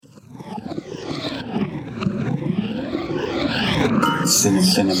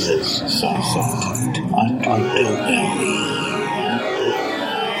Cinema's Soft Underbelly.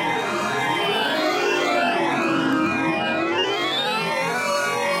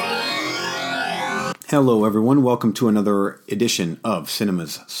 Hello everyone, welcome to another edition of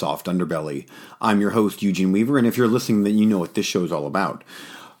Cinema's Soft Underbelly. I'm your host, Eugene Weaver, and if you're listening, then you know what this show is all about.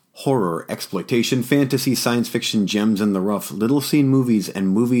 Horror, exploitation, fantasy, science fiction, gems in the rough, little-seen movies, and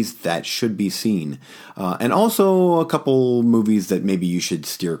movies that should be seen. And also a couple movies that maybe you should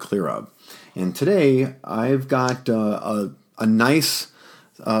steer clear of. And today, I've got a nice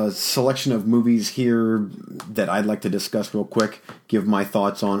selection of movies here that I'd like to discuss real quick, give my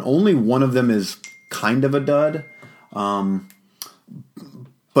thoughts on. Only one of them is kind of a dud, but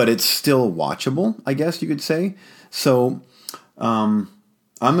it's still watchable, I guess you could say. So,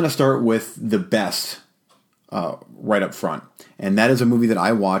 I'm going to start with the best right up front, and that is a movie that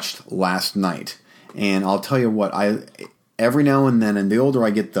I watched last night. And I'll tell you what, every now and then, and the older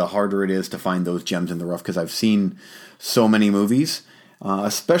I get, the harder it is to find those gems in the rough, because I've seen so many movies,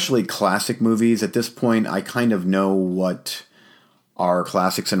 especially classic movies. At this point, I kind of know what are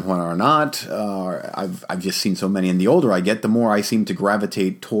classics and what are not. I've just seen so many, and the older I get, the more I seem to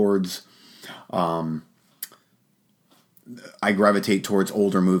gravitate towards older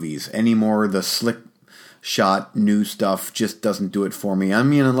movies. Anymore, the slick shot new stuff just doesn't do it for me. I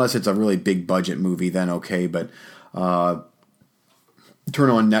mean, unless it's a really big budget movie, then okay, but turn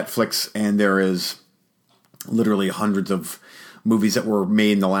on Netflix and there is literally hundreds of movies that were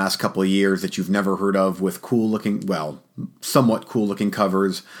made in the last couple of years that you've never heard of, with somewhat cool looking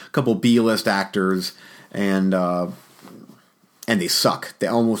covers, a couple B-list actors, and they suck.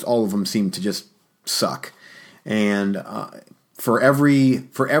 Almost all of them seem to just suck. And for every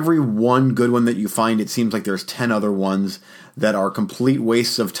one good one that you find, it seems like there's 10 other ones that are complete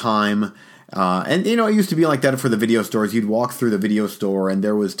wastes of time. And it used to be like that for the video stores. You'd walk through the video store and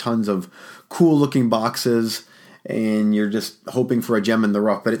there was tons of cool looking boxes, and you're just hoping for a gem in the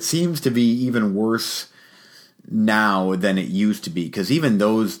rough. But it seems to be even worse now than it used to be, because even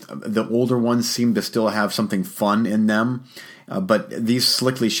the older ones seem to still have something fun in them. But these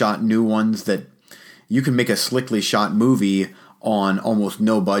slickly shot new ones, that you can make a slickly shot movie on almost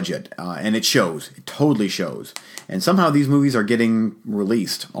no budget, and it shows. It totally shows. And somehow these movies are getting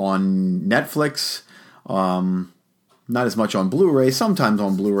released on Netflix, not as much on Blu-ray, sometimes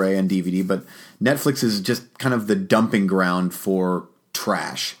on Blu-ray and DVD, but Netflix is just kind of the dumping ground for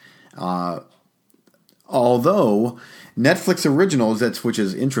trash. Although Netflix originals, which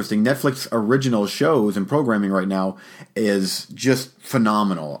is interesting, Netflix original shows and programming right now is just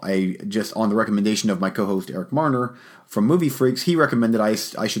phenomenal. On the recommendation of my co-host Eric Marner from Movie Freaks, he recommended I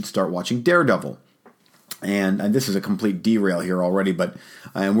should start watching Daredevil. And this is a complete derail here already, but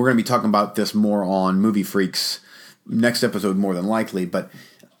we're going to be talking about this more on Movie Freaks next episode more than likely. But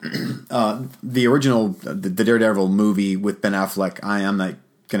the original, the Daredevil movie with Ben Affleck, I am not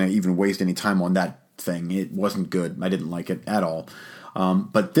going to even waste any time on that thing. It wasn't good. I didn't like it at all.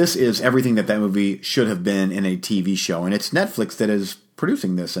 But this is everything that movie should have been in a TV show. And it's Netflix that is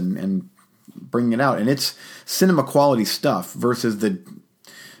producing this and bringing it out. And it's cinema quality stuff versus the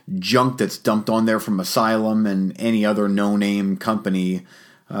junk that's dumped on there from Asylum and any other no-name company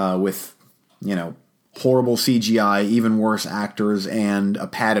with, horrible CGI, even worse actors, and a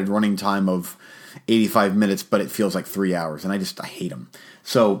padded running time of 85 minutes, but it feels like 3 hours. And I hate them.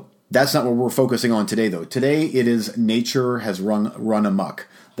 So that's not what we're focusing on today, though. Today, it is Nature Has Run Amok.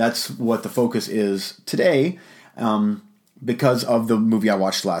 That's what the focus is today, because of the movie I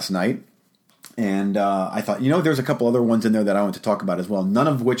watched last night. And I thought, there's a couple other ones in there that I want to talk about as well, none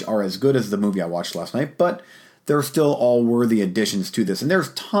of which are as good as the movie I watched last night, but they're still all worthy additions to this. And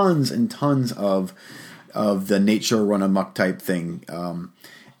there's tons and tons of the Nature Run Amok type thing.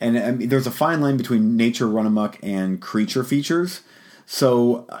 And there's a fine line between Nature Run Amok and creature features.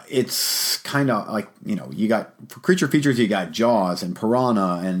 So it's kind of like, you got, for creature features, you got Jaws and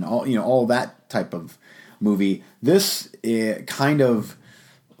Piranha and all that type of movie. This kind of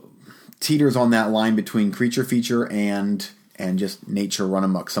teeters on that line between creature feature and just Nature Run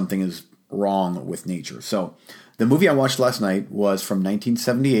Amok. Something is wrong with nature. So the movie I watched last night was from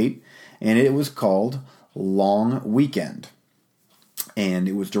 1978, and it was called Long Weekend. And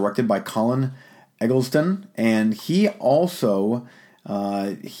it was directed by Colin Eggleston, and he also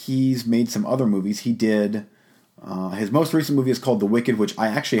he's made some other movies. He did his most recent movie is called The Wicked, which I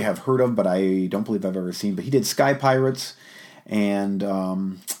actually have heard of, but I don't believe I've ever seen. But he did Sky Pirates and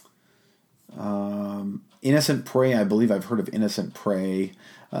Innocent Prey. I believe I've heard of Innocent Prey.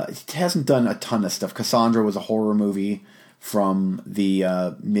 He hasn't done a ton of stuff. Cassandra was a horror movie from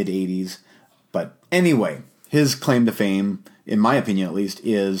the mid-'80s. But anyway, his claim to fame in my opinion at least,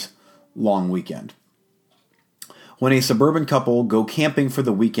 is Long Weekend. When a suburban couple go camping for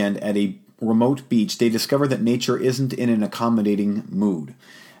the weekend at a remote beach, they discover that nature isn't in an accommodating mood.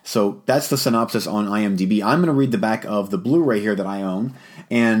 So that's the synopsis on IMDb. I'm going to read the back of the Blu-ray here that I own,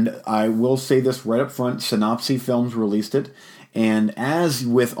 and I will say this right up front, Synopsy Films released it, and as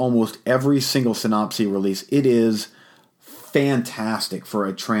with almost every single Synopsy release, it is fantastic for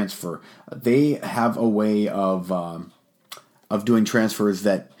a transfer. They have a way of doing transfers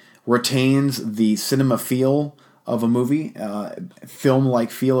that retains the cinema feel of a movie,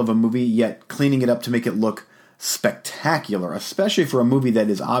 film-like feel of a movie, yet cleaning it up to make it look spectacular, especially for a movie that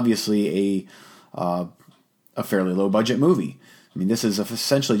is obviously a fairly low-budget movie. I mean, this is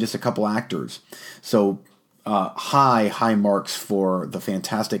essentially just a couple actors. So high marks for the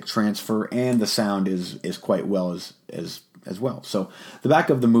fantastic transfer, and the sound is quite well as well. So the back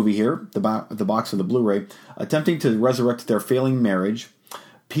of the movie here, the box of the Blu-ray, attempting to resurrect their failing marriage,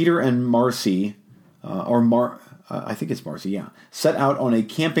 Peter and Marcy, I think it's Marcy, yeah, set out on a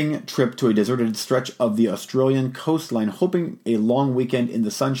camping trip to a deserted stretch of the Australian coastline, hoping a long weekend in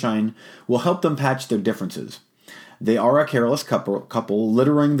the sunshine will help them patch their differences. They are a careless couple,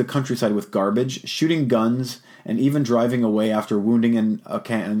 littering the countryside with garbage, shooting guns, and even driving away after wounding a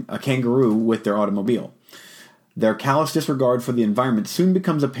kangaroo with their automobile. Their callous disregard for the environment soon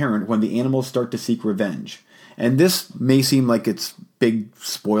becomes apparent when the animals start to seek revenge. And this may seem like it's big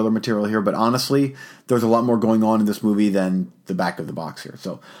spoiler material here, but honestly, there's a lot more going on in this movie than the back of the box here.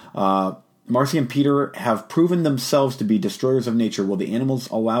 So, Marcy and Peter have proven themselves to be destroyers of nature. Will the animals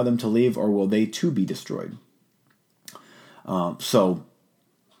allow them to leave, or will they too be destroyed? So,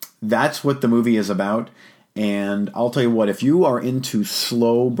 that's what the movie is about. And I'll tell you what, if you are into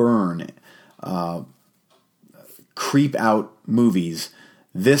slow burn, creep out movies,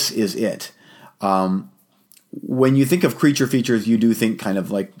 this is it. When you think of creature features, you do think kind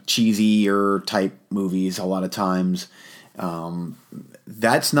of like cheesier type movies a lot of times.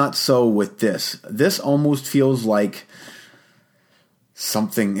 That's not so with this. This almost feels like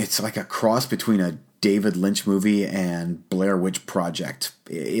something, it's like a cross between a David Lynch movie and Blair Witch Project.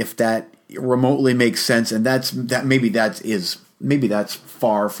 If that remotely makes sense, and maybe that's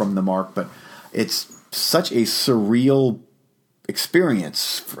far from the mark, but it's such a surreal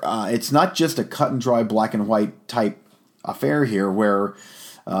experience. It's not just a cut and dry black and white type affair here where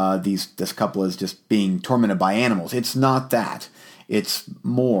this couple is just being tormented by animals. It's not that. It's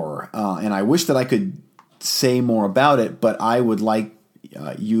more. And I wish that I could say more about it, but I would like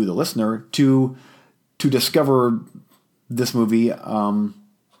you, the listener, to discover this movie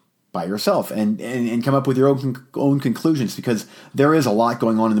by yourself and come up with your own conclusions, because there is a lot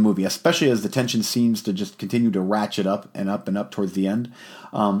going on in the movie, especially as the tension seems to just continue to ratchet up and up and up towards the end.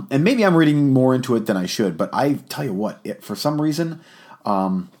 And maybe I'm reading more into it than I should, but I tell you what, for some reason,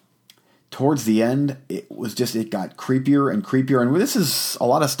 towards the end, it got creepier and creepier. And this is a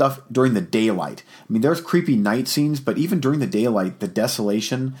lot of stuff during the daylight. I mean, there's creepy night scenes, but even during the daylight, the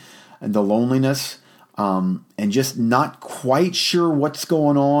desolation and the loneliness, and just not quite sure what's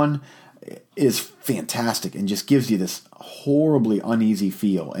going on is fantastic and just gives you this horribly uneasy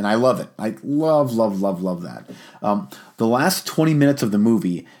feel. And I love it. I love that. The last 20 minutes of the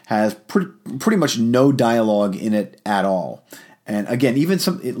movie has pretty much no dialogue in it at all. And again, even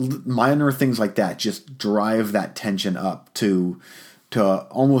some minor things like that just drive that tension up to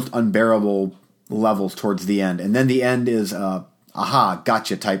almost unbearable levels towards the end. And then the end is aha,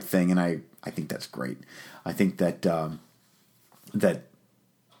 gotcha type thing. And I think that's great. I think that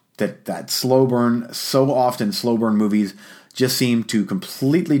slow burn, so often slow burn movies just seem to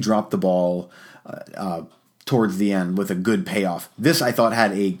completely drop the ball towards the end with a good payoff. This, I thought,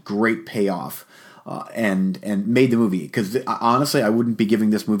 had a great payoff and made the movie. Because honestly, I wouldn't be giving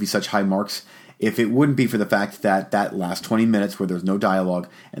this movie such high marks if it wouldn't be for the fact that last 20 minutes where there's no dialogue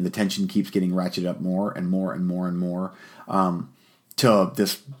and the tension keeps getting ratcheted up more and more and more and more to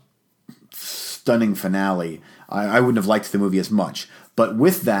this stunning finale. I wouldn't have liked the movie as much. But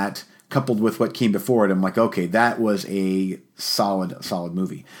with that, coupled with what came before it, I'm like, okay, that was a solid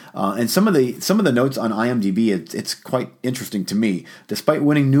movie. And some of the notes on IMDb, it's quite interesting to me. Despite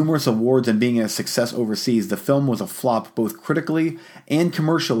winning numerous awards and being a success overseas, the film was a flop both critically and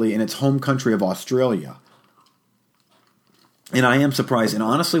commercially in its home country of Australia. And I am surprised. And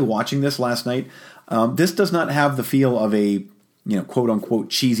honestly, watching this last night, this does not have the feel of a quote unquote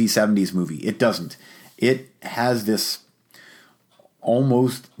cheesy 70s movie. It doesn't. It has this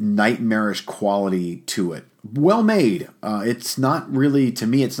almost nightmarish quality to it. Well made. It's not really, to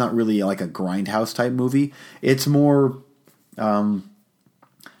me, it's not really like a grindhouse type movie. It's more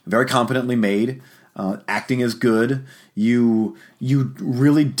very competently made. Acting is good. You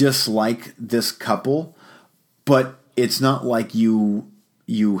really dislike this couple, but it's not like you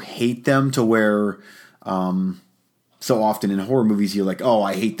hate them to where so often in horror movies you're like, oh,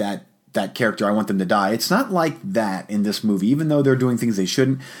 I hate that character, I want them to die. It's not like that in this movie. Even though they're doing things they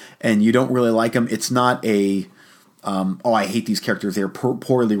shouldn't and you don't really like them, it's not a oh, I hate these characters, they're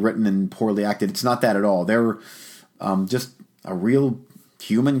poorly written and poorly acted. It's not that at all. They're just a real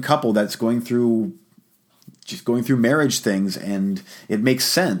human couple that's going through marriage things, and it makes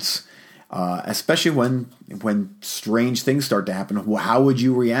sense, especially when strange things start to happen. How would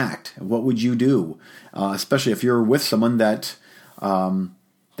you react? What would you do? Especially if you're with someone that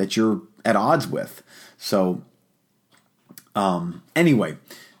you're at odds with. So anyway,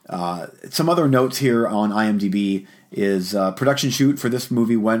 some other notes here on IMDb is production shoot for this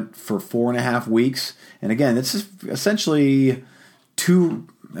movie went for 4.5 weeks. And again, this is essentially two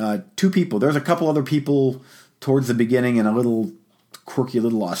people. There's a couple other people towards the beginning in a little quirky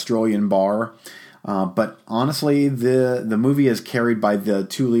little Australian bar. But honestly, the movie is carried by the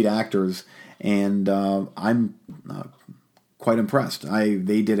two lead actors, and I'm quite impressed.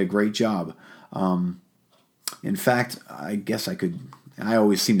 They did a great job. In fact, I guess I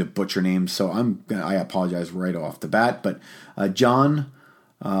always seem to butcher names, so I apologize right off the bat. But John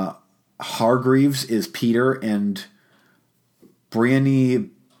Hargreaves is Peter, and Briony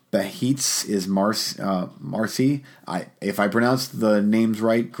Bahitz is Marcy. If I pronounced the names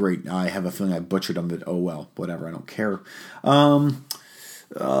right, great. I have a feeling I butchered them, but oh well, whatever. I don't care.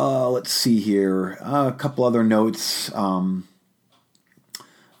 Let's see here. A couple other notes.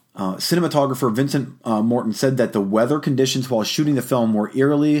 Cinematographer Vincent Morton said that the weather conditions while shooting the film were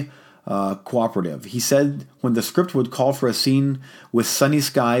eerily cooperative. He said when the script would call for a scene with sunny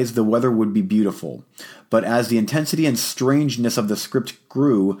skies, the weather would be beautiful. But as the intensity and strangeness of the script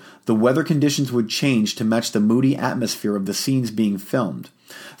grew, the weather conditions would change to match the moody atmosphere of the scenes being filmed.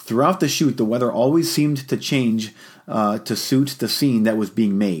 Throughout the shoot, the weather always seemed to change to suit the scene that was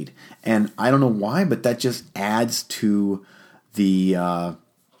being made. And I don't know why, but that just adds to the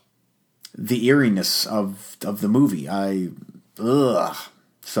eeriness of the movie.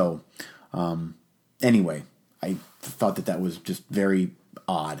 So, anyway, I thought that was just very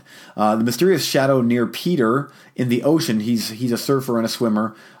odd. The mysterious shadow near Peter in the ocean, he's a surfer and a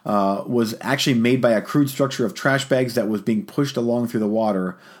swimmer, was actually made by a crude structure of trash bags that was being pushed along through the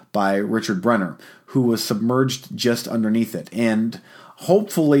water by Richard Brenner, who was submerged just underneath it. And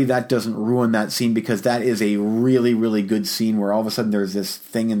hopefully that doesn't ruin that scene, because that is a really, really good scene where all of a sudden there's this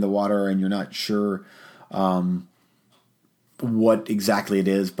thing in the water and you're not sure what exactly it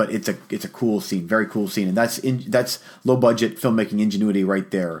is, but it's a cool scene, very cool scene, and that's low budget filmmaking ingenuity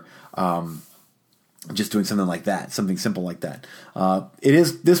right there. Just doing something like that, something simple like that.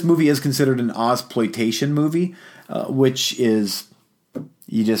 This movie is considered an Ozploitation movie, which is,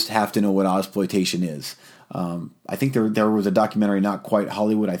 you just have to know what Ozploitation is. I think there was a documentary, Not Quite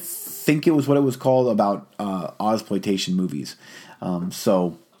Hollywood, I think it was what it was called, about Ozploitation movies.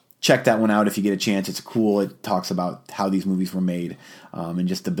 So check that one out if you get a chance. It's cool. It talks about how these movies were made, and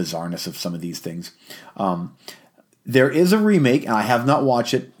just the bizarreness of some of these things. There is a remake, and I have not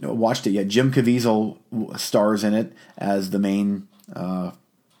watched it yet. Jim Caviezel stars in it as the main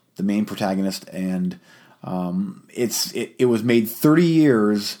protagonist, and it was made 30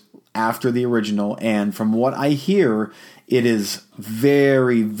 years after the original, and from what I hear, it is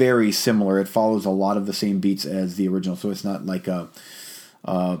very, very similar. It follows a lot of the same beats as the original, so it's not like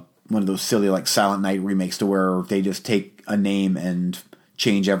one of those silly like Silent Night remakes to where they just take a name and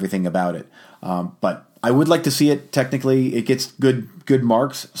change everything about it. But I would like to see it. Technically, it gets good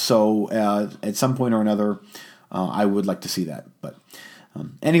marks, so at some point or another, I would like to see that. But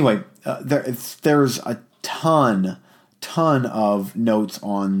anyway, there's a ton of notes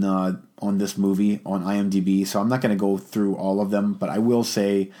on this movie on IMDb, so I'm not going to go through all of them, but I will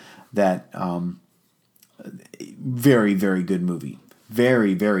say that very, very good movie.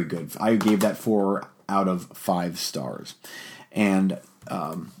 Very, very good. I gave that 4 out of 5 stars. And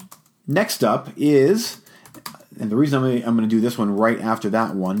next up is, and the reason I'm going to do this one right after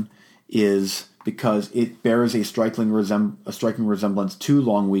that one is because it bears a striking resemblance to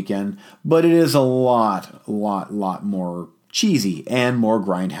Long Weekend, but it is a lot more cheesy and more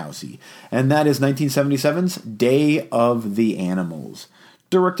grindhousey. And that is 1977's Day of the Animals,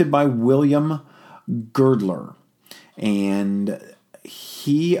 directed by William Girdler. And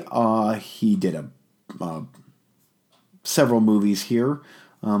he did several movies here.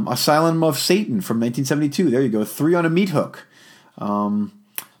 Asylum of Satan from 1972. There you go. 3 on a Meat Hook.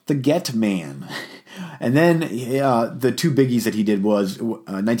 The Get Man. And then the two biggies that he did was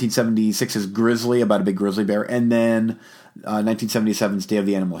 1976's Grizzly, about a big grizzly bear, and then 1977's Day of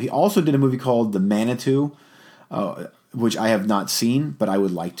the Animal. He also did a movie called The Manitou, which I have not seen, but I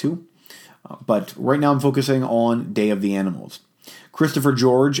would like to. But right now I'm focusing on Day of the Animals. Christopher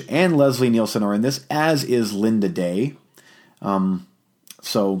George and Leslie Nielsen are in this, as is Linda Day.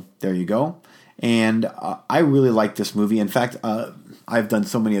 So there you go. And I really like this movie. In fact, I've done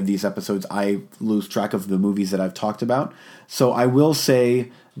so many of these episodes, I lose track of the movies that I've talked about. So I will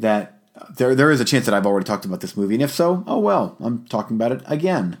say that there is a chance that I've already talked about this movie. And if so, oh well, I'm talking about it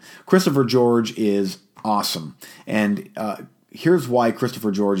again. Christopher George is awesome. And here's why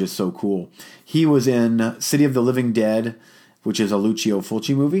Christopher George is so cool. He was in City of the Living Dead, which is a Lucio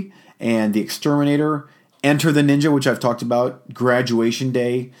Fulci movie, and The Exterminator, Enter the Ninja, which I've talked about, Graduation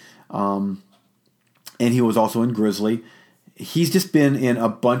Day, and he was also in Grizzly. He's just been in a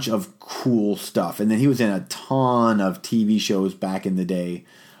bunch of cool stuff. And then he was in a ton of TV shows back in the day.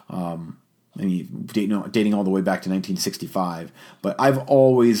 Dating all the way back to 1965. But I've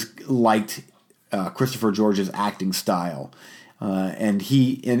always liked Christopher George's acting style. And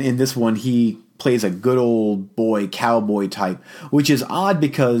in this one, he plays a good old boy cowboy type, which is odd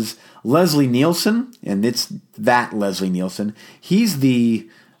because Leslie Nielsen, and it's that Leslie Nielsen, he's the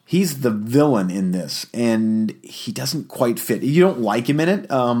villain in this, and he doesn't quite fit. You don't like him in it,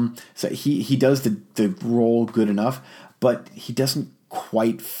 so he does the role good enough, but he doesn't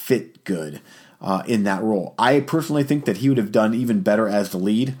quite fit good in that role. I personally think that he would have done even better as the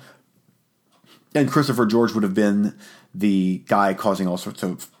lead, and Christopher George would have been the guy causing all sorts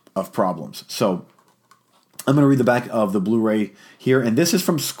of problems. So I'm going to read the back of the Blu-ray here, and this is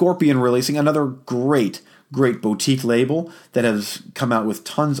from Scorpion Releasing, another great boutique label that has come out with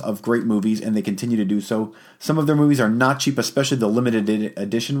tons of great movies, and they continue to do so. Some of their movies are not cheap, especially the limited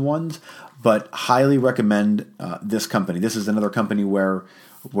edition ones, but highly recommend this company. This is another company where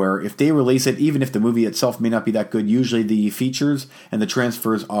if they release it, even if the movie itself may not be that good, usually the features and the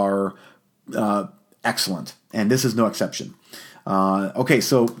transfers are excellent, and this is no exception. Okay,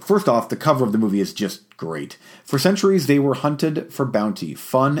 so first off, the cover of the movie is just great. For centuries, they were hunted for bounty,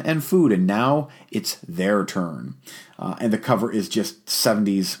 fun, and food, and now it's their turn. And the cover is just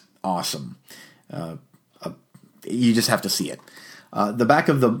 70s awesome. You just have to see it. The back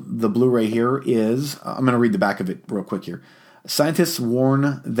of the Blu-ray here is, I'm going to read the back of it real quick here. Scientists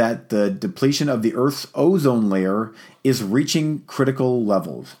warn that the depletion of the Earth's ozone layer is reaching critical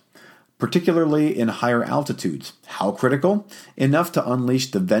levels, particularly in higher altitudes. How critical? Enough to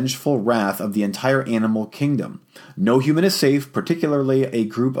unleash the vengeful wrath of the entire animal kingdom. No human is safe, particularly a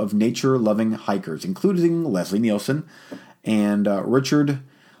group of nature-loving hikers, including Leslie Nielsen and Richard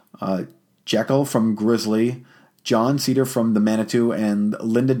Jekyll from Grizzly, John Cedar from The Manitou, and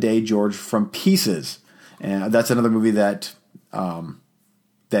Linda Day George from Pieces. And that's another movie that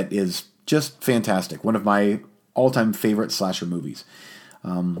is just fantastic. One of my all-time favorite slasher movies.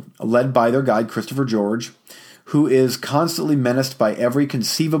 Led by their guide, Christopher George, who is constantly menaced by every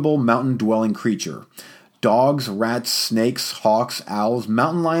conceivable mountain-dwelling creature. Dogs, rats, snakes, hawks, owls,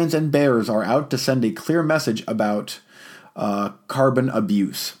 mountain lions, and bears are out to send a clear message about carbon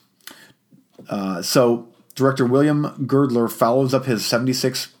abuse. So, director William Girdler follows up his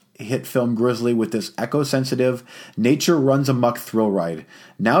 76 hit film Grizzly with this echo-sensitive, nature-runs-amok thrill ride.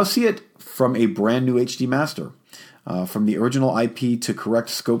 Now see it from a brand new HD master. From the original IP to correct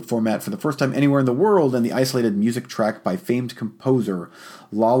scope format for the first time anywhere in the world, and the isolated music track by famed composer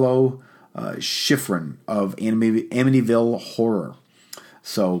Lalo Schifrin of Amityville Horror.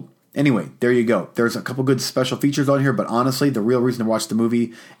 So anyway, there you go. There's a couple good special features on here, but honestly, the real reason to watch the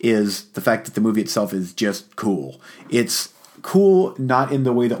movie is the fact that the movie itself is just cool. It's cool not in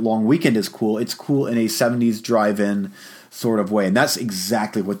the way that Long Weekend is cool. It's cool in a 70s drive-in sort of way, and that's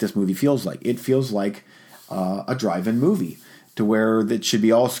exactly what this movie feels like. It feels like a drive-in movie, to where it should be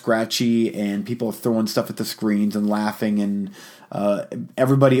all scratchy and people are throwing stuff at the screens and laughing, and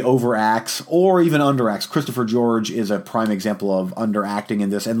everybody overacts or even underacts. Christopher George is a prime example of underacting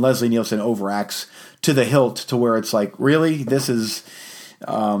in this, and Leslie Nielsen overacts to the hilt, to where it's like, really? This is...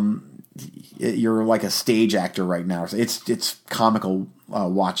 you're like a stage actor right now. It's comical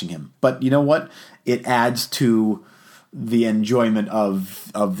watching him. But you know what? It adds to the enjoyment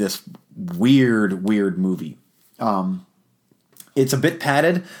of this weird movie. It's a bit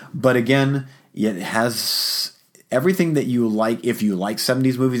padded, but again, it has everything that you like. If you like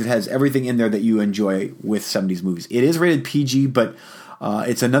 70s movies, it has everything in there that you enjoy with 70s movies. It is rated PG, but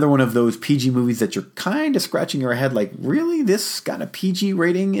it's another one of those PG movies that you're kind of scratching your head like, really? This got a PG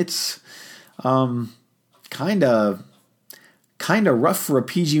rating? It's kind of kind of rough for a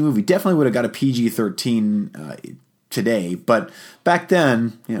PG movie. Definitely would have got a PG-13 today, but back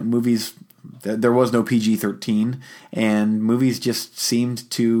then, movies, there was no PG-13, and movies just seemed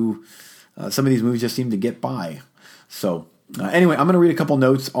to, some of these movies just seemed to get by. So anyway, I'm going to read a couple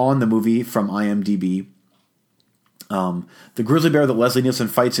notes on the movie from IMDb. The grizzly bear that Leslie Nielsen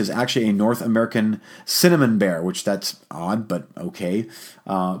fights is actually a North American cinnamon bear, which that's odd, but okay.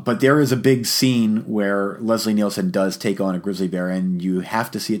 But there is a big scene where Leslie Nielsen does take on a grizzly bear, and you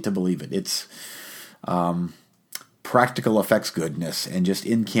have to see it to believe it. It's practical effects goodness and just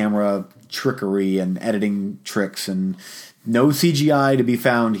in-camera trickery and editing tricks, and no CGI to be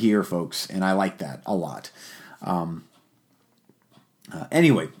found here, folks, and I like that a lot.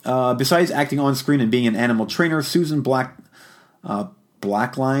 Anyway, besides acting on screen and being an animal trainer, Susan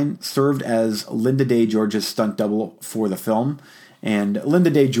Blackline served as Linda Day George's stunt double for the film. And Linda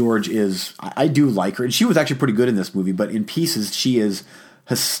Day George is, I do like her, and she was actually pretty good in this movie, but in Pieces, she is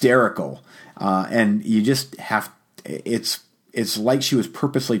hysterical. And you just have, it's like she was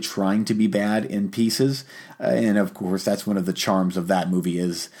purposely trying to be bad in Pieces. And of course, that's one of the charms of that movie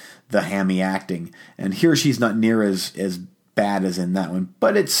is the hammy acting. And here she's not near as bad as in that one,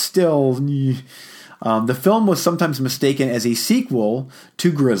 but it's still... the film was sometimes mistaken as a sequel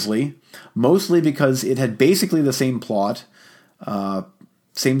to Grizzly, mostly because it had basically the same plot,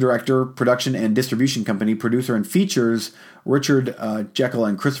 same director, production and distribution company, producer, and features Richard Jekyll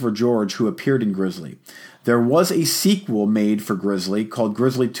and Christopher George, who appeared in Grizzly. There was a sequel made for Grizzly called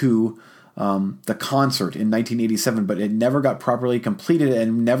Grizzly 2, The Concert, in 1987, but it never got properly completed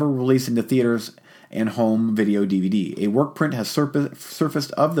and never released into theaters and home video DVD. A work print has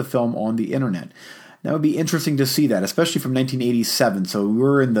surfaced of the film on the internet. That would be interesting to see that, especially from 1987. So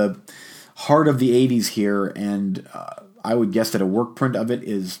we're in the heart of the 80s here, and I would guess that a work print of it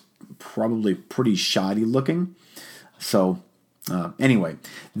is probably pretty shoddy looking. So anyway,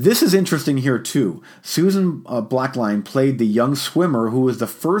 this is interesting here too. Susan Blackline played the young swimmer who was the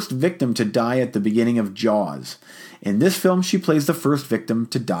first victim to die at the beginning of Jaws. In this film, she plays the first victim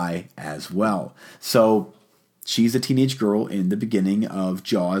to die as well. So she's a teenage girl in the beginning of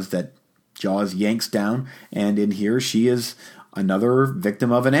Jaws that Jaws yanks down, and in here she is another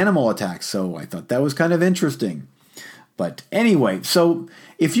victim of an animal attack. So I thought that was kind of interesting. But anyway, so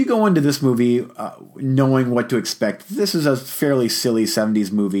if you go into this movie knowing what to expect, this is a fairly silly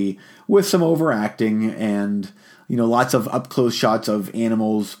 70s movie with some overacting and lots of up-close shots of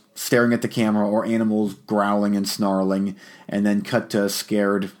animals staring at the camera or animals growling and snarling, and then cut to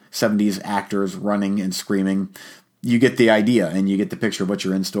scared 70s actors running and screaming. You get the idea, and you get the picture of what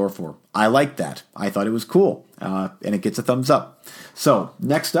you're in store for. I like that. I thought it was cool, and it gets a thumbs up. So,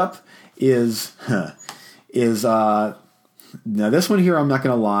 next up is now this one here, I'm not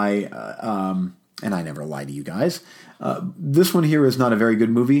going to lie, and I never lie to you guys. This one here is not a very good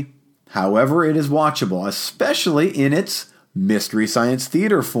movie. However, it is watchable, especially in its Mystery Science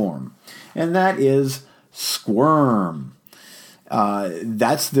Theater form, and that is Squirm.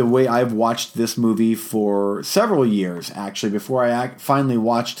 That's the way I've watched this movie for several years, actually, before I finally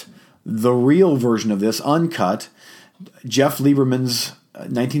watched the real version of this, uncut, Jeff Lieberman's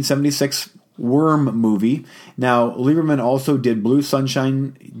 1976 Worm movie. Now, Lieberman also did Blue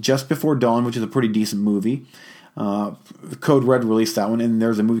Sunshine Just Before Dawn, which is a pretty decent movie. Code Red released that one, and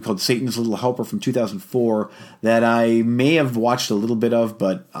there's a movie called Satan's Little Helper from 2004 that I may have watched a little bit of,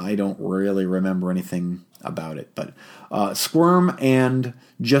 but I don't really remember anything about it. But Squirm and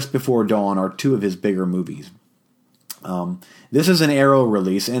Just Before Dawn are two of his bigger movies. This is an Arrow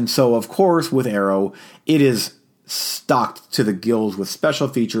release, and so, of course, with Arrow, it is stocked to the gills with special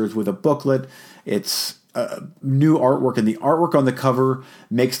features, with a booklet. It's new artwork, and the artwork on the cover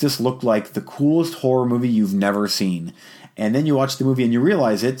makes this look like the coolest horror movie you've never seen. And then you watch the movie and you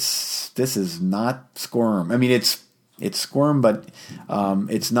realize this is not Squirm. I mean, it's Squirm, but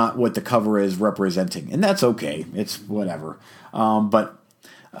it's not what the cover is representing, and that's okay. It's whatever. But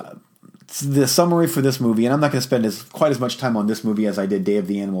the summary for this movie, and I'm not going to spend quite as much time on this movie as I did Day of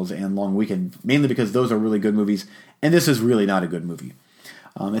the Animals and Long Weekend, mainly because those are really good movies, and this is really not a good movie.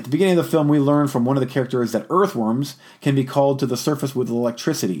 At the beginning of the film, we learn from one of the characters that earthworms can be called to the surface with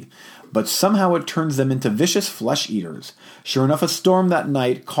electricity, but somehow it turns them into vicious flesh eaters. Sure enough, a storm that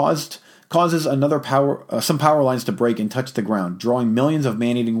night causes some power lines to break and touch the ground, drawing millions of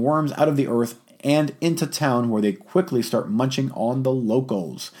man-eating worms out of the earth and into town, where they quickly start munching on the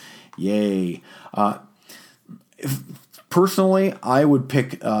locals. Yay. Personally, I would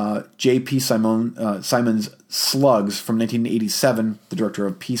pick J.P. Simon's Slugs from 1987, the director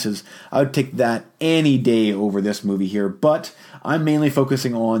of Pieces. I would take that any day over this movie here, but I'm mainly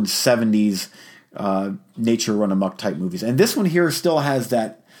focusing on 70s nature run amok type movies. And this one here still has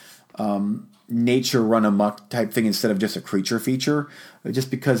that nature run amok type thing instead of just a creature feature,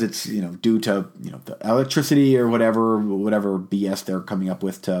 just because it's due to the electricity or whatever BS they're coming up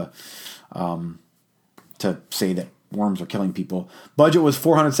with to say that worms are killing people. Budget was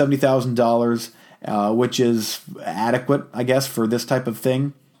 $470,000, which is adequate, I guess, for this type of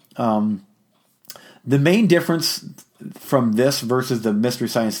thing. The main difference from this versus the Mystery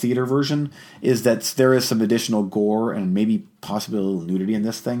Science Theater version is that there is some additional gore and maybe possibly a little nudity in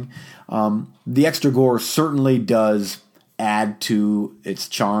this thing. The extra gore certainly does add to its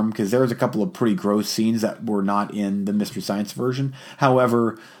charm, because there's a couple of pretty gross scenes that were not in the Mystery Science version.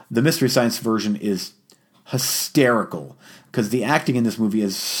 However, the Mystery Science version is hysterical because the acting in this movie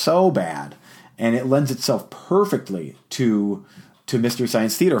is so bad, and it lends itself perfectly to Mystery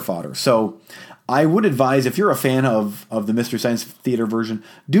Science Theater fodder. So I would advise, if you're a fan of the Mystery Science Theater version,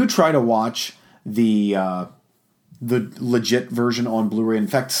 do try to watch the legit version on Blu-ray. In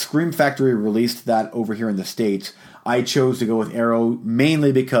fact, Scream Factory released that over here in the States. I chose to go with Arrow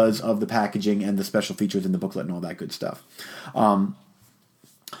mainly because of the packaging and the special features in the booklet and all that good stuff. A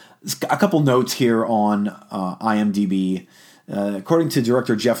couple notes here on IMDb. According to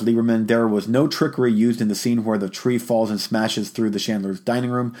director Jeff Lieberman, there was no trickery used in the scene where the tree falls and smashes through the Chandler's dining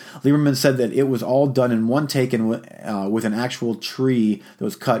room. Lieberman said that it was all done in one take and with an actual tree that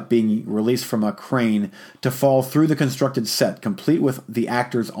was cut being released from a crane to fall through the constructed set, complete with the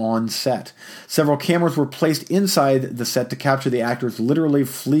actors on set. Several cameras were placed inside the set to capture the actors literally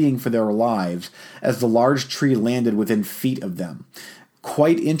fleeing for their lives as the large tree landed within feet of them.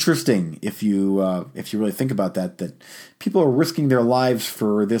 Quite interesting if you really think about that people are risking their lives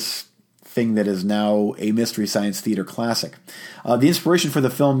for this thing that is now a Mystery Science Theater classic. The inspiration for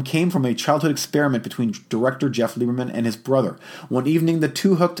the film came from a childhood experiment between director Jeff Lieberman and his brother. One evening, the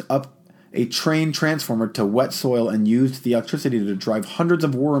two hooked up a train transformer to wet soil and used the electricity to drive hundreds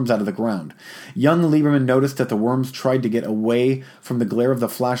of worms out of the ground. Young Lieberman noticed that the worms tried to get away from the glare of the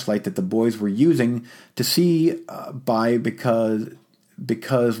flashlight that the boys were using to see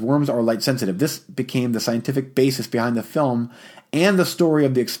because worms are light sensitive. This became the scientific basis behind the film, and the story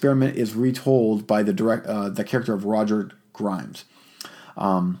of the experiment is retold by the character of Roger Grimes.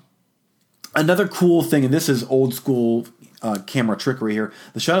 Another cool thing, and this is old school camera trickery here,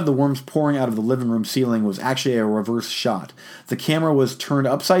 the shot of the worms pouring out of the living room ceiling was actually a reverse shot. The camera was turned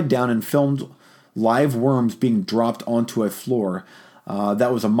upside down and filmed live worms being dropped onto a floor.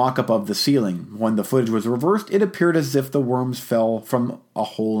 That was a mock-up of the ceiling. When the footage was reversed, it appeared as if the worms fell from a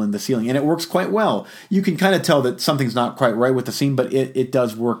hole in the ceiling. And it works quite well. You can kind of tell that something's not quite right with the scene, but it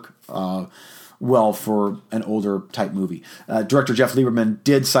does work well for an older type movie. Director Jeff Lieberman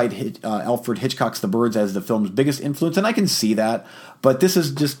did cite Alfred Hitchcock's The Birds as the film's biggest influence, and I can see that, but this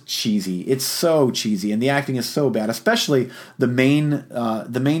is just cheesy. It's so cheesy, and the acting is so bad, especially the main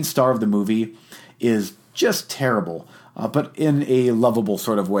star of the movie is just terrible. But in a lovable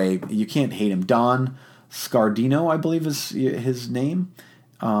sort of way. You can't hate him. Don Scardino, I believe is his name.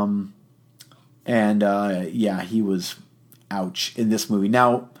 He was ouch in this movie.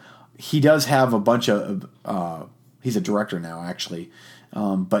 Now, he does have a bunch of... he's a director now, actually.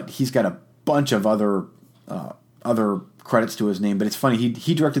 But he's got a bunch of other credits to his name. But it's funny,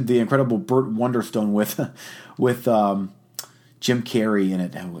 he directed the incredible Burt Wonderstone with Jim Carrey in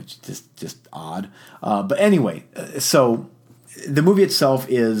it, which is just odd. But anyway, so the movie itself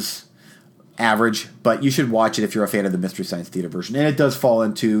is average, but you should watch it if you're a fan of the Mystery Science Theater version. And it does fall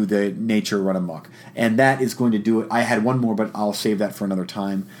into the nature run amok. And that is going to do it. I had one more, but I'll save that for another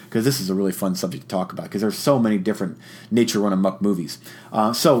time because this is a really fun subject to talk about because there's so many different nature run amok movies.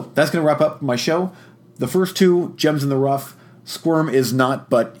 So that's going to wrap up my show. The first two, Gems in the Rough. Squirm is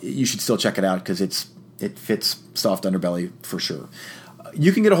not, but you should still check it out because it fits Soft Underbelly for sure.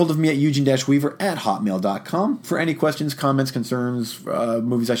 You can get a hold of me at eugene-weaver@hotmail.com for any questions, comments, concerns,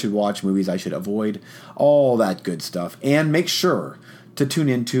 movies I should watch, movies I should avoid, all that good stuff. And make sure to tune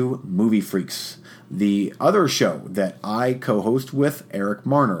into Movie Freaks, the other show that I co-host with Eric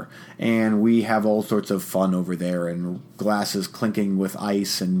Marner. And we have all sorts of fun over there and glasses clinking with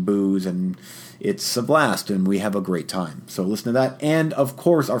ice and booze, and it's a blast, and we have a great time. So listen to that. And, of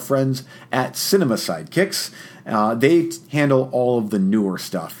course, our friends at Cinema Sidekicks. They handle all of the newer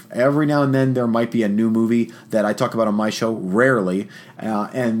stuff. Every now and then there might be a new movie that I talk about on my show, rarely.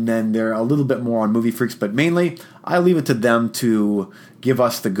 And then they're a little bit more on Movie Freaks, but mainly I leave it to them to give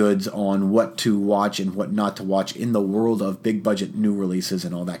us the goods on what to watch and what not to watch in the world of big budget new releases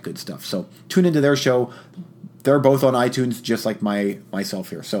and all that good stuff. So tune into their show. they're both on iTunes, just like myself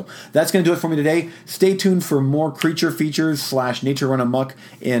here. So that's going to do it for me today. Stay tuned for more creature features / Nature Run Amok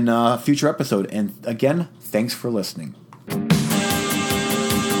in a future episode. And again, thanks for listening.